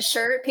wearing that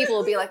shirt, people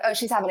will be like, oh,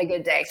 she's having a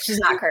good day. She's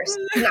not cursed.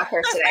 She's not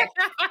cursed today.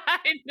 I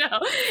know.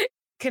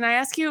 Can I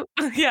ask you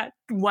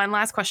one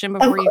last question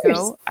before you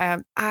go?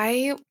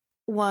 I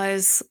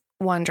was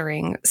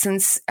wondering,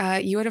 since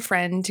you had a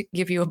friend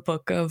give you a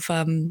book of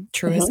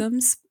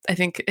truisms, I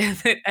think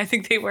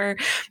they were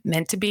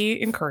meant to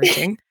be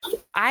encouraging.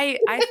 I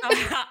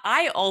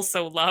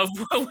also love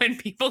when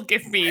people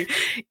give me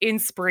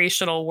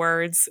inspirational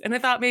words, and I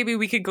thought maybe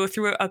we could go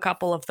through a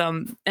couple of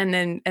them and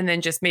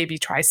then just maybe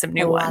try some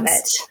new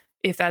ones.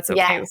 If that's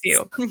okay with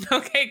you.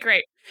 Okay,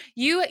 great.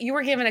 You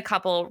were given a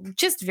couple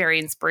just very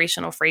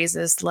inspirational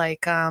phrases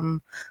like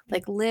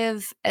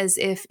live as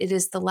if it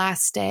is the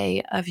last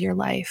day of your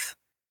life.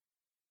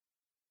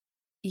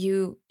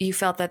 You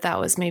felt that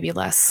was maybe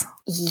less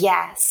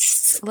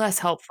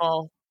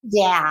helpful.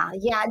 Don't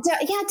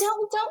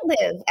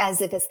live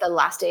as if it's the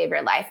last day of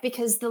your life,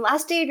 because the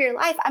last day of your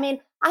life, I mean,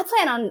 I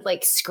plan on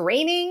like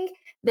screaming.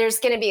 There's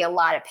going to be a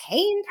lot of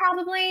pain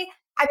probably.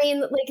 I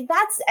mean, like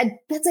that's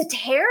a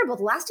terrible,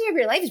 the last day of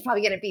your life is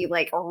probably going to be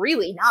like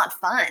really not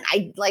fun.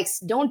 I like,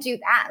 don't do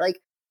that. Like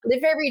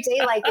live every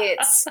day like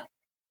it's,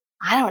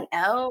 I don't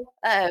know,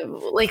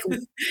 like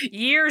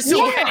years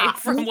away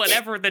from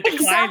whatever the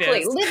decline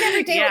is. Live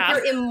every day like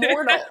you're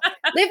immortal.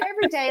 Live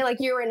every day like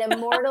you're an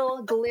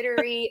immortal,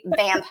 glittery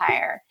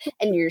vampire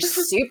and you're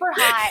super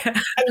hot.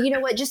 And you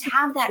know what? Just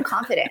have that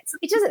confidence.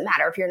 It doesn't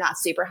matter if you're not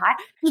super hot.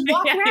 Just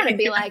walk around and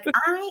be like,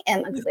 I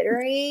am a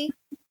glittery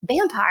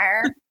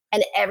vampire.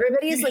 And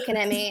everybody is looking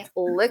at me.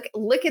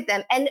 Look at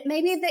them. And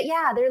maybe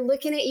they're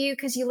looking at you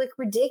because you look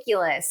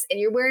ridiculous and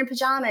you're wearing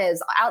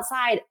pajamas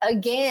outside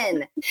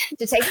again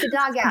to take the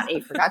dog out and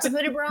you forgot to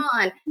put a bra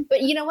on.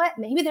 But you know what?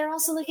 Maybe they're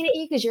also looking at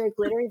you because you're a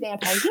glittery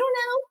vampire. You don't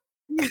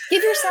know.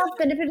 Give yourself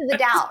benefit of the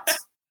doubt.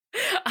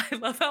 I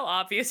love how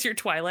obvious your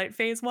Twilight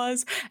phase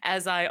was,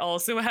 as I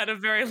also had a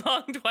very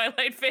long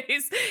Twilight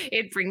phase.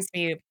 It brings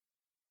me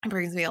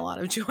a lot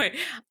of joy.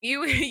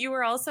 You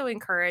were also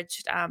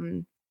encouraged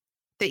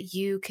that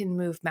you can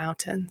move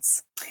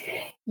mountains.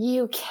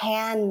 You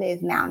can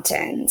move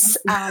mountains,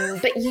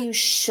 but you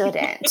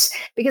shouldn't,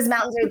 because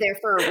mountains are there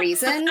for a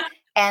reason.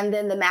 And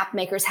then the map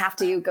makers have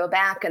to go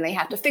back and they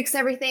have to fix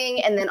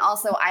everything. And then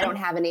also I don't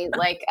have any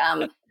like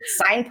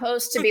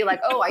signposts to be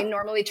like, oh, I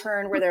normally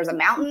turn where there's a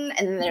mountain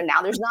and then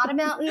now there's not a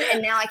mountain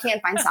and now I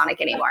can't find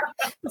Sonic anymore.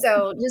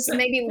 So just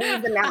maybe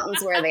leave the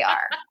mountains where they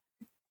are.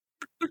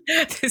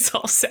 This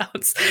all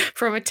sounds,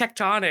 from a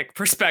tectonic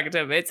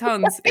perspective, it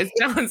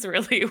sounds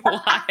really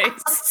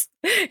wise.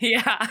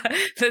 Yeah,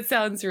 that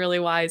sounds really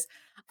wise.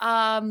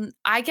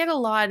 I get a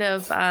lot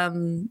of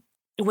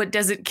what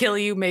doesn't kill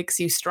you makes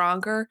you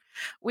stronger.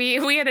 We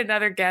had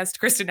another guest,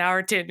 Kristen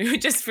Howerton, who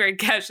just very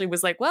casually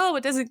was like, well,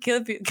 what doesn't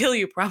kill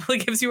you probably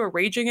gives you a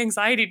raging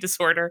anxiety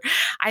disorder.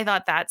 I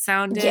thought that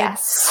sounded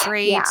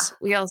great. Yeah.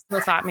 We also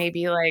thought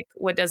maybe like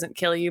what doesn't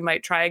kill you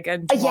might try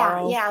again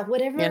tomorrow. Yeah.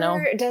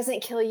 Whatever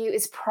doesn't kill you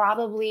is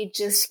probably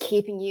just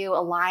keeping you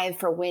alive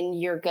for when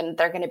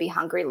they're gonna be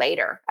hungry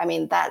later. I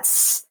mean,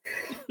 that's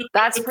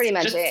pretty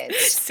much it.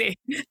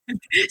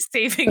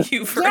 Saving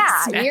you for a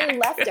snack. Your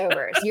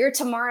leftovers. Your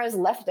tomorrow's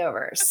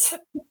leftovers.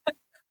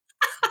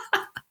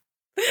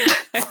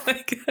 I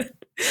like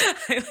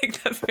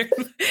that very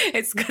much.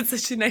 It's got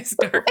such a nice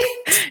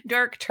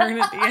dark turn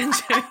at the end.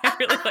 I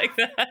really like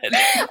that.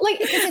 Like,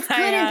 because it's good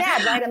and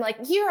bad, right? I'm like,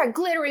 you're a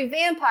glittery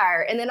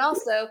vampire. And then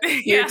also,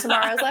 you're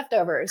tomorrow's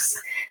leftovers.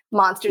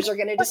 Monsters are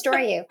going to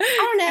destroy you.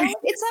 I don't know.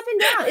 It's up and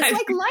down. It's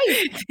like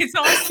life. It's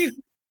all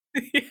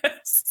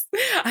Yes.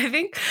 I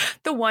think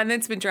the one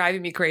that's been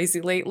driving me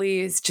crazy lately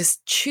is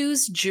just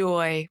choose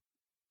joy.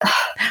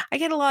 I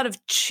get a lot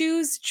of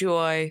choose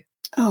joy.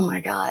 Oh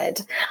my God.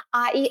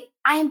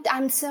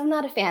 I'm so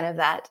not a fan of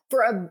that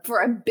for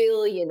a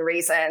billion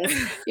reasons.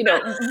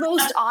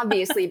 Most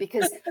obviously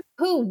because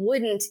who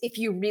wouldn't if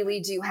you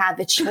really do have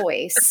a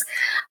choice?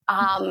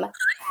 And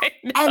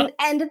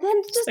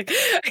then just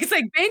it's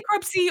like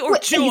bankruptcy or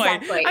joy.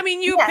 Exactly. I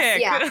mean, you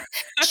pick. Yeah.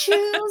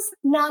 Choose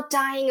not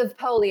dying of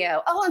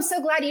polio. Oh, I'm so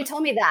glad you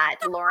told me that,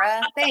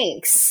 Laura.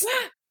 Thanks.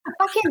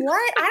 Fucking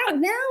what? I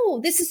don't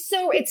know.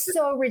 It's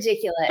so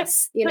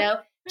ridiculous,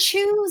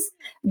 Choose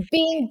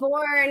being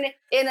born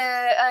in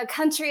a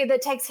country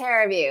that takes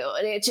care of you.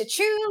 To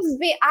choose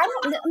I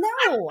don't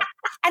know.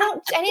 I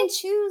didn't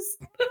choose.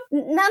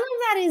 None of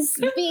that is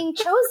being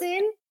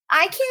chosen.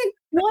 I can't.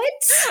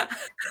 What?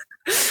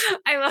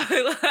 I love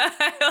it.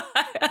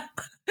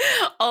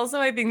 Also,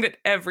 I think that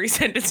every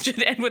sentence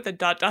should end with a ...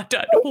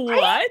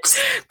 What?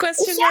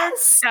 Question mark?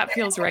 That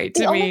feels right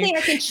to me. The only thing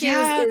I can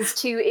choose is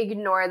to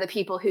ignore the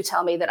people who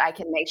tell me that I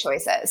can make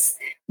choices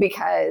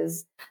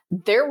because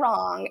they're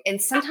wrong.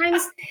 And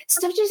sometimes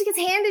stuff just gets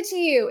handed to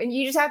you and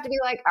you just have to be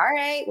like, all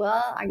right,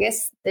 well, I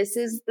guess this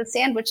is the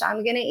sandwich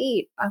I'm going to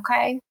eat.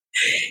 Okay.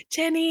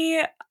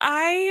 Jenny,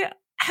 I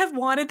have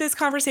wanted this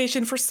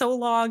conversation for so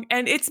long,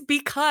 and it's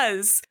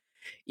because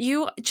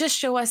you just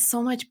show us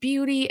so much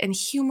beauty and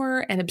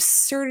humor and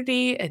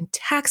absurdity and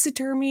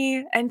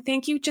taxidermy. And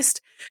thank you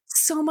just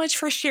so much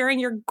for sharing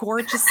your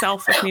gorgeous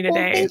self with me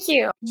today. Well, thank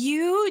you.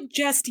 You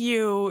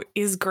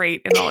is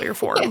great in all your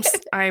forms.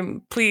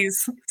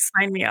 Please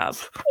sign me up.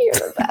 You're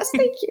the best.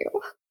 Thank you.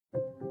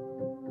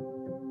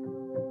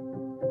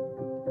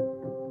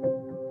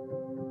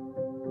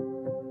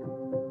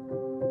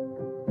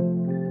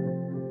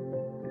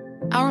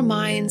 Our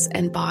minds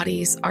and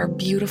bodies are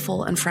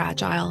beautiful and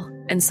fragile,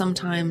 and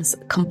sometimes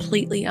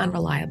completely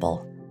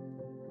unreliable.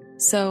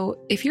 So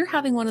if you're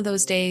having one of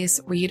those days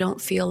where you don't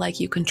feel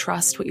like you can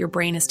trust what your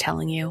brain is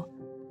telling you,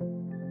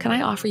 can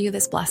I offer you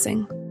this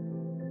blessing?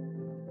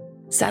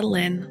 Settle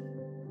in,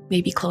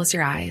 maybe close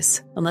your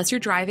eyes. Unless you're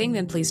driving,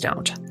 then please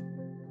don't.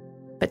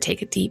 But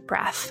take a deep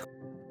breath.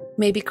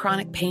 Maybe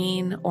chronic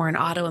pain or an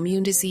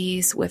autoimmune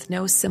disease with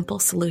no simple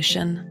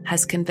solution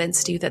has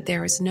convinced you that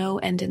there is no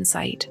end in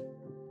sight.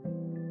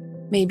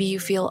 Maybe you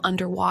feel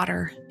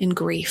underwater in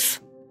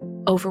grief,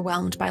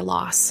 overwhelmed by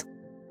loss,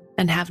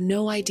 and have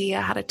no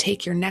idea how to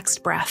take your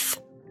next breath,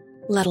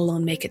 let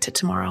alone make it to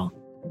tomorrow.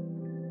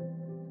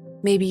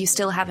 Maybe you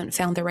still haven't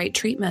found the right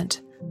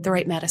treatment, the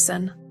right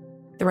medicine,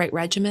 the right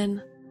regimen,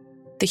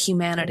 the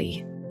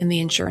humanity in the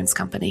insurance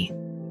company,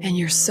 and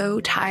you're so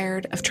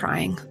tired of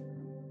trying.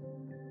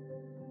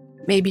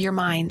 Maybe your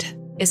mind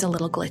is a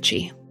little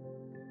glitchy.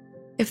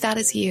 If that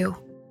is you,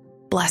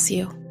 bless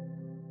you.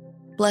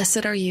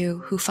 Blessed are you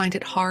who find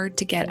it hard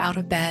to get out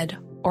of bed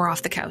or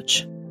off the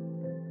couch,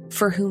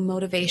 for whom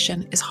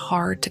motivation is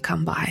hard to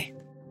come by,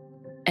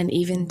 and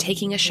even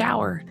taking a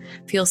shower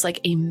feels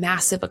like a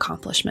massive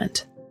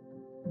accomplishment.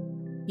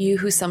 You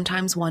who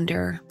sometimes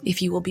wonder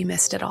if you will be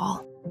missed at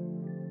all.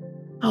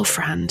 Oh,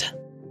 friend,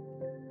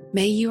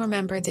 may you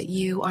remember that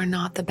you are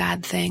not the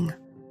bad thing.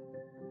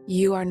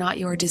 You are not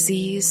your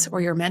disease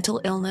or your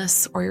mental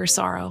illness or your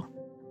sorrow.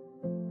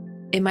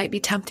 It might be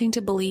tempting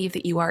to believe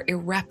that you are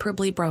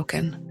irreparably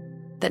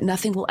broken, that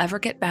nothing will ever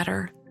get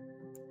better,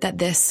 that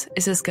this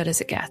is as good as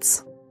it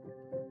gets.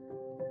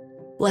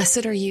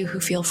 Blessed are you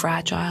who feel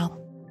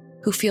fragile,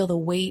 who feel the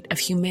weight of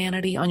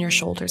humanity on your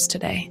shoulders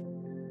today.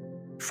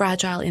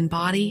 Fragile in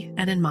body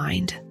and in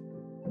mind.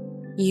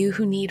 You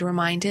who need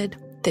reminded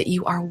that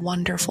you are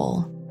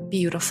wonderful,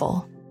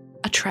 beautiful,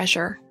 a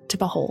treasure to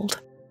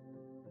behold.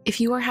 If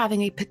you are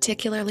having a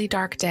particularly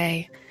dark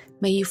day,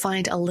 may you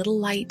find a little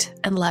light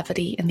and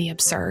levity in the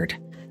absurd,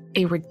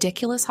 a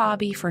ridiculous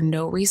hobby for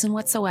no reason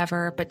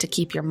whatsoever but to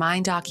keep your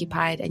mind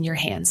occupied and your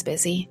hands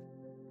busy.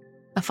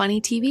 A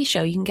funny TV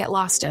show you can get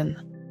lost in.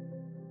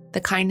 The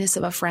kindness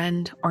of a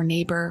friend or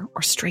neighbor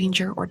or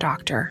stranger or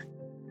doctor.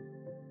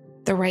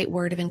 The right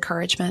word of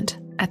encouragement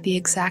at the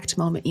exact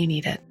moment you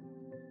need it.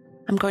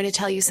 I'm going to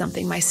tell you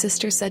something my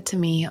sister said to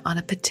me on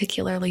a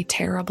particularly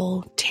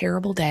terrible,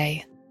 terrible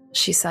day.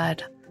 She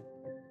said,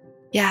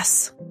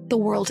 "Yes, the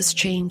world has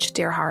changed,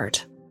 dear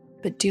heart,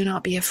 but do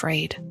not be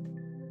afraid.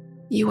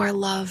 You are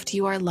loved,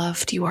 you are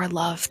loved, you are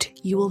loved.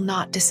 You will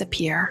not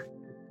disappear.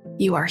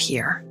 You are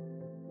here.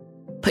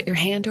 Put your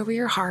hand over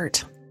your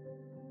heart.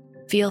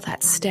 Feel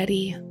that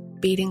steady,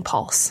 beating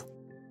pulse.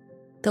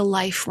 The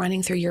life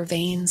running through your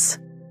veins,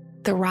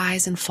 the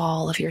rise and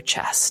fall of your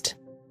chest.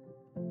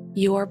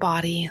 Your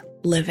body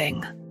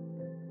living,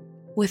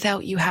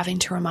 without you having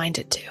to remind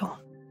it to.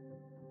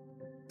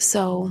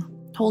 So,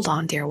 hold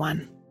on, dear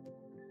one.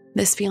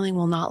 This feeling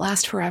will not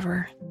last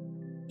forever.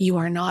 You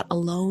are not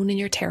alone in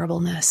your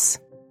terribleness.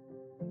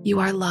 You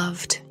are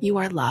loved, you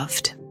are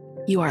loved,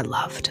 you are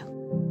loved."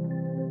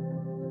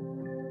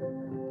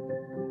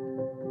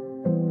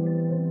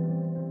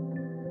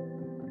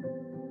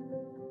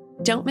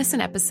 Don't miss an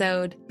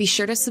episode. Be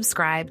sure to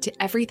subscribe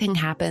to Everything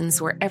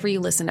Happens wherever you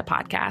listen to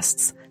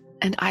podcasts.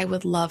 and I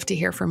would love to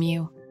hear from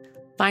you.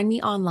 Find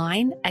me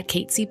online at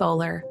Kate C.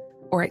 Bowler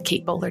or at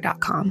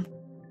katebowler.com.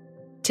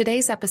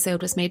 Today's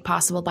episode was made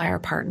possible by our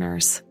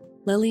partners,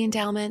 Lilly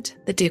Endowment,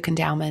 the Duke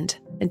Endowment,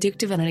 and Duke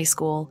Divinity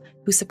School,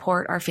 who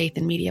support our Faith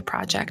in Media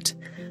project.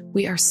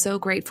 We are so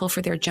grateful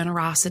for their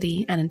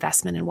generosity and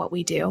investment in what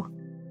we do.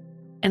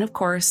 And of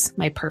course,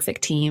 my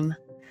perfect team,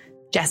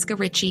 Jessica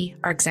Ritchie,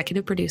 our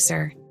executive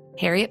producer,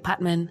 Harriet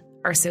Putman,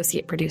 our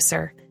associate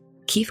producer,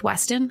 Keith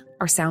Weston,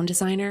 our sound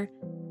designer,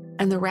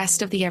 and the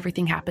rest of the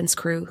Everything Happens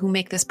crew who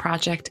make this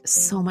project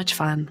so much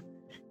fun.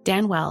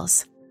 Dan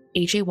Wells,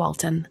 AJ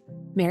Walton,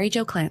 Mary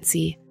Jo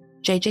Clancy,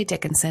 JJ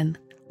Dickinson,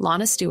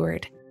 Lana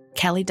Stewart,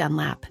 Kelly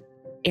Dunlap,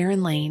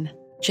 Aaron Lane,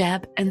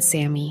 Jeb, and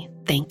Sammy,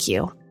 thank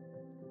you.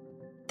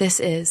 This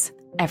is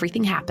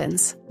Everything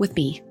Happens with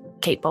me,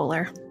 Kate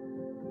Bowler.